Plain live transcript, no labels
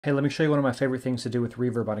Hey, let me show you one of my favorite things to do with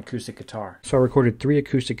reverb on acoustic guitar. So I recorded 3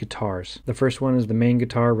 acoustic guitars. The first one is the main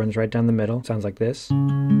guitar, runs right down the middle, sounds like this.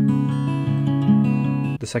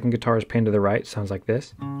 The second guitar is panned to the right, sounds like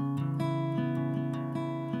this. And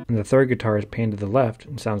the third guitar is panned to the left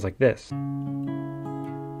and sounds like this.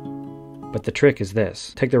 But the trick is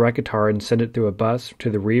this. Take the right guitar and send it through a bus to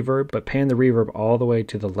the reverb, but pan the reverb all the way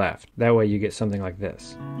to the left. That way you get something like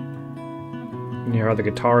this. And here are the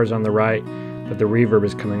guitars on the right, but the reverb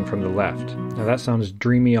is coming from the left. Now that sounds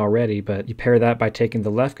dreamy already, but you pair that by taking the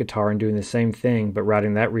left guitar and doing the same thing, but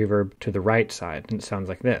routing that reverb to the right side, and it sounds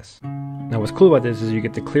like this. Now what's cool about this is you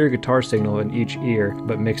get the clear guitar signal in each ear,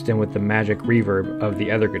 but mixed in with the magic reverb of the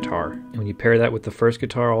other guitar. And when you pair that with the first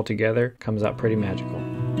guitar all together, it comes out pretty magical.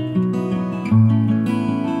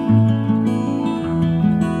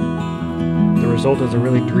 The result is a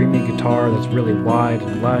really dreamy guitar that's really wide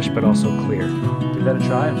and lush, but also clear. Give that a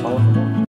try and follow for more.